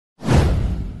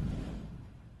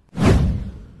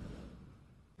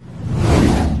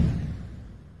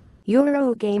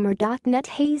Eurogamer.net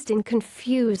Hazed and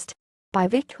Confused by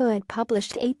Vic Hood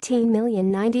Published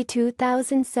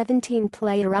 18,092,017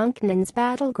 PlayerUnknowns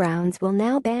Battlegrounds will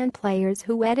now ban players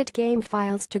who edit game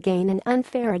files to gain an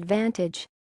unfair advantage.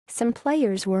 Some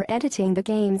players were editing the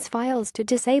game's files to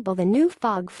disable the new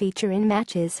fog feature in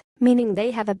matches, meaning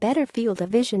they have a better field of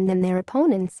vision than their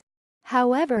opponents.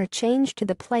 However, a change to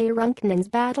the PlayerUnknowns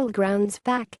Battlegrounds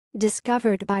FAQ,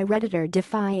 discovered by Redditor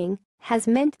Defying, has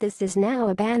meant this is now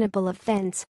a bannable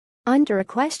offense. Under a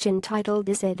question titled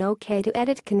 "Is it okay to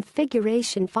edit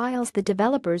configuration files?" the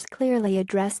developers clearly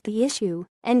address the issue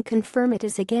and confirm it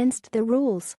is against the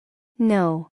rules.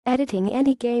 No, editing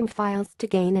any game files to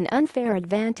gain an unfair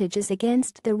advantage is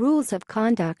against the rules of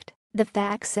conduct, the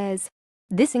FAQ says.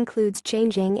 This includes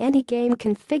changing any game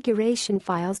configuration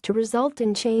files to result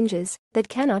in changes that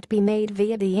cannot be made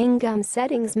via the in-game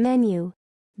settings menu.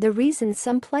 The reason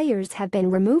some players have been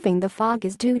removing the fog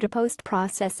is due to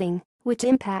post-processing, which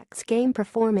impacts game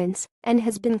performance and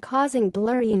has been causing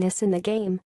blurriness in the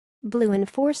game. Blue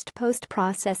enforced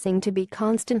post-processing to be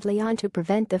constantly on to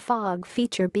prevent the fog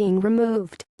feature being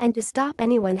removed and to stop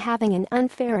anyone having an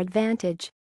unfair advantage.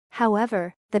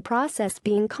 However, the process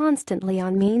being constantly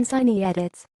on means any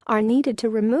edits are needed to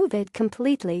remove it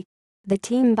completely. The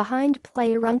team behind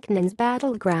PlayerUnknowns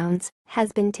Battlegrounds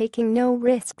has been taking no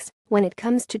risks when it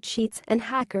comes to cheats and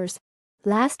hackers.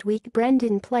 Last week,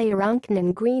 Brendan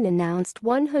PlayerUnknown Green announced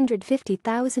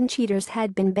 150,000 cheaters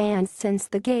had been banned since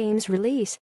the game's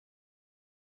release.